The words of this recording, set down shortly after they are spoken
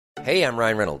Hey, I'm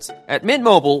Ryan Reynolds. At Mint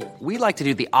Mobile, we like to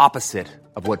do the opposite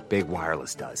of what Big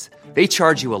Wireless does. They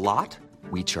charge you a lot,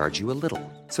 we charge you a little.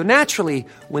 So naturally,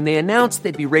 when they announced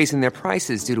they'd be raising their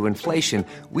prices due to inflation,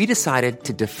 we decided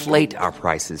to deflate our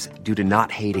prices due to not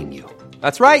hating you.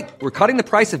 That's right. We're cutting the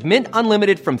price of Mint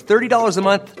Unlimited from $30 a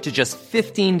month to just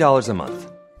 $15 a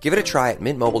month. Give it a try at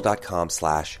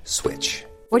mintmobile.com/switch.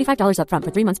 $45 up front for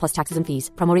 3 months plus taxes and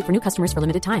fees. Promo rate for new customers for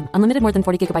limited time. Unlimited more than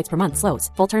 40 gigabytes per month. Slows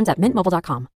full terms at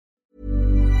mintmobile.com.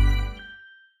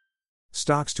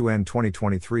 Stocks to end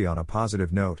 2023 on a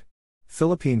positive note.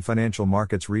 Philippine financial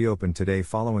markets reopened today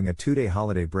following a 2-day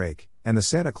holiday break, and the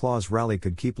Santa Claus rally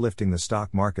could keep lifting the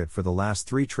stock market for the last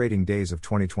 3 trading days of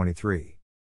 2023.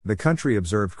 The country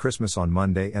observed Christmas on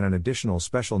Monday, and an additional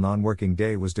special non-working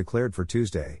day was declared for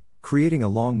Tuesday, creating a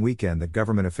long weekend that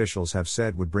government officials have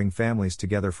said would bring families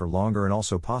together for longer and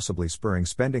also possibly spurring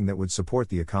spending that would support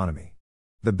the economy.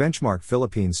 The benchmark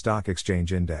Philippine Stock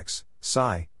Exchange Index,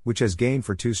 SI, which has gained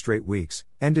for 2 straight weeks,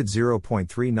 ended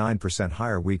 0.39%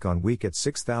 higher week-on-week at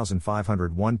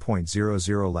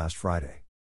 6,501.00 last Friday.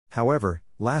 However,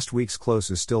 last week's close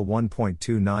is still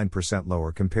 1.29%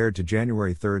 lower compared to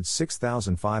January 3's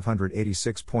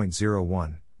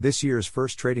 6,586.01, this year's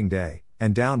first trading day,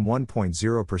 and down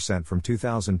 1.0% from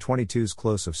 2022's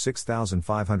close of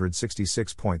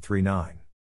 6,566.39.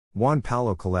 Juan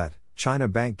Paulo Collet, China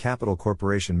Bank Capital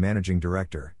Corporation Managing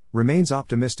Director, remains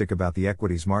optimistic about the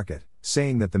equities market,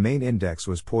 saying that the main index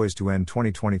was poised to end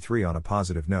 2023 on a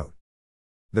positive note.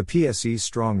 The PSE's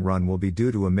strong run will be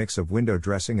due to a mix of window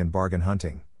dressing and bargain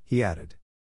hunting, he added.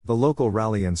 The local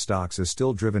rally in stocks is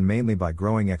still driven mainly by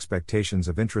growing expectations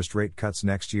of interest rate cuts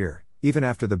next year, even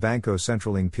after the Bangko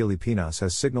Sentral ng Pilipinas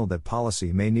has signaled that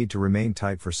policy may need to remain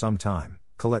tight for some time,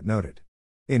 Collet noted.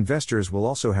 Investors will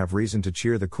also have reason to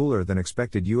cheer the cooler than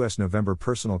expected U.S. November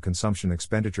Personal Consumption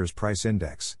Expenditures Price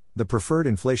Index, the preferred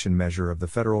inflation measure of the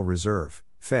Federal Reserve,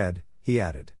 Fed, he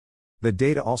added. The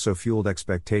data also fueled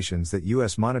expectations that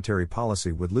U.S. monetary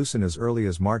policy would loosen as early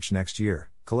as March next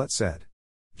year, Collet said.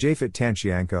 Japhet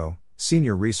Tanciangco,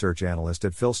 senior research analyst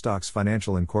at PhilStocks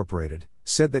Financial Incorporated,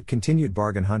 said that continued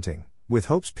bargain hunting, with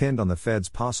hopes pinned on the Fed's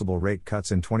possible rate cuts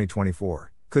in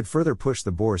 2024, could further push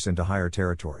the bourse into higher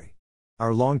territory.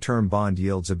 Our long-term bond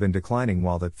yields have been declining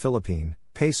while the Philippine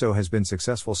peso has been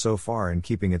successful so far in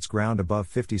keeping its ground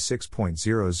above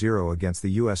 56.00 against the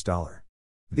US dollar.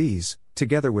 These,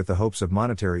 together with the hopes of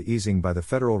monetary easing by the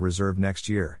Federal Reserve next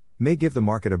year, may give the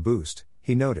market a boost,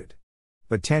 he noted.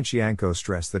 But Tanciangco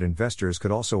stressed that investors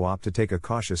could also opt to take a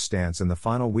cautious stance in the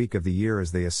final week of the year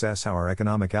as they assess how our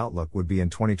economic outlook would be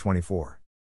in 2024.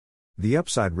 The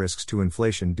upside risks to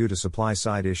inflation due to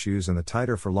supply-side issues and the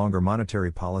tighter-for-longer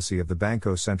monetary policy of the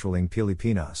Bangko Sentral ng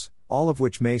Pilipinas, all of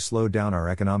which may slow down our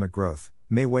economic growth,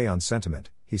 may weigh on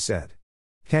sentiment, he said.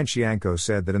 Tanciangco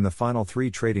said that in the final 3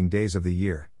 trading days of the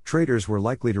year, traders were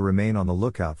likely to remain on the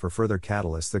lookout for further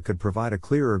catalysts that could provide a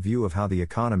clearer view of how the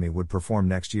economy would perform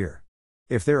next year.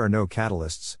 If there are no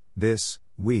catalysts, this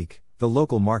week, the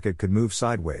local market could move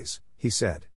sideways, he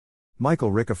said.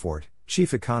 Michael Ricafort,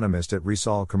 chief economist at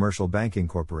Rizal Commercial Banking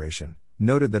Corporation,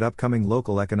 noted that upcoming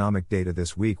local economic data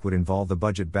this week would involve the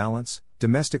budget balance,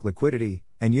 domestic liquidity,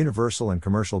 and universal and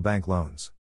commercial bank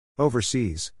loans.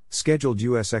 Overseas, scheduled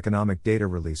U.S. economic data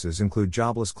releases include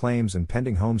jobless claims and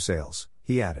pending home sales,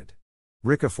 he added.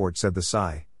 Ricafort said the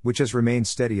SI, which has remained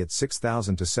steady at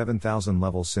 6,000 to 7,000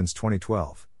 levels since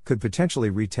 2012, could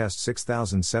potentially retest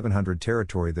 6,700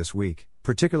 territory this week,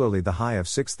 particularly the high of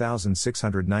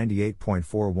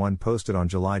 6,698.41 posted on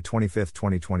July 25,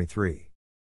 2023.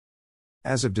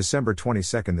 As of December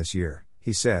 22 this year,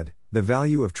 he said, the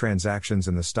value of transactions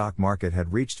in the stock market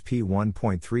had reached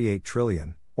P1.38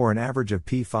 trillion, or an average of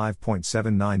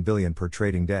P5.79 billion per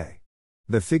trading day.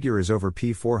 The figure is over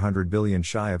P400 billion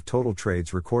shy of total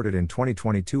trades recorded in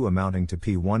 2022 amounting to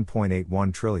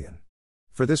P1.81 trillion.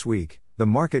 For this week, the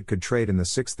market could trade in the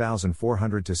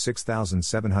 6,400 to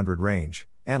 6,700 range,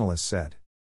 analysts said.